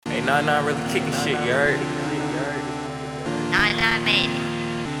Hey, Nine9 really kicking shit, you heard? Nine9 made it.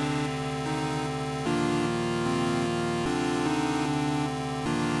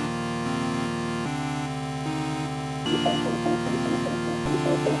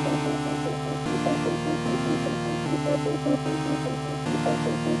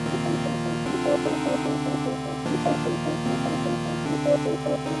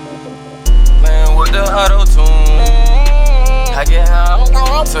 Man, with the Autotune, I get high, I'm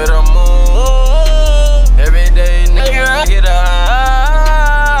going to the moon. Every day, nigga, I get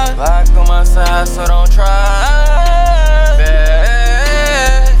high. Lock on my side, so don't try.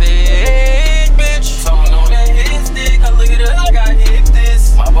 Bad thick bitch, someone on that hit stick. I look at it, I got hit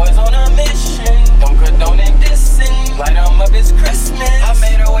this. My boys on a mission, don't condone and dissing. Light 'em up, it's Christmas. I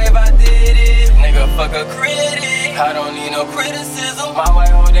made a wave, I did it. Nigga, fuck a critic. I don't need no criticism. My white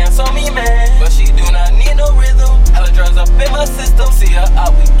hoe dance on me, man, but she do not need no rhythm. Hella drugs up in my system. See her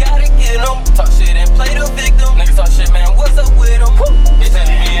out, we gotta get 'em. Talk shit and play the victim. Niggas talk shit, man, what's up with 'em? It's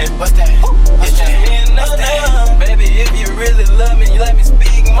just me and what's that? It's just me and Nine9. Baby, if you really love me, you let me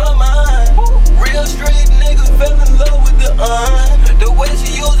speak my mind. Real straight nigga, fell in love with the The way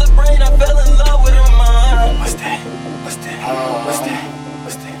she use her brain, I fell in love with her mind. What's that? What's that? What's that?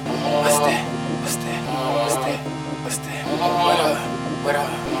 What's that? What's that? What's that? What's that? What's that? What up? What up?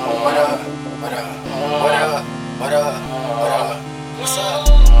 What up? What up? What up? What up? What up? What's up?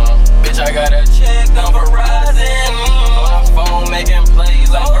 Bitch, I got a check on Verizon. On the phone making plays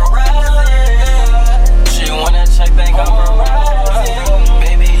like Verizon. She wanna check, think I'm Verizon.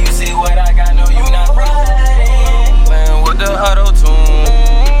 Baby, you see what I got? No, you not right. Man, with the auto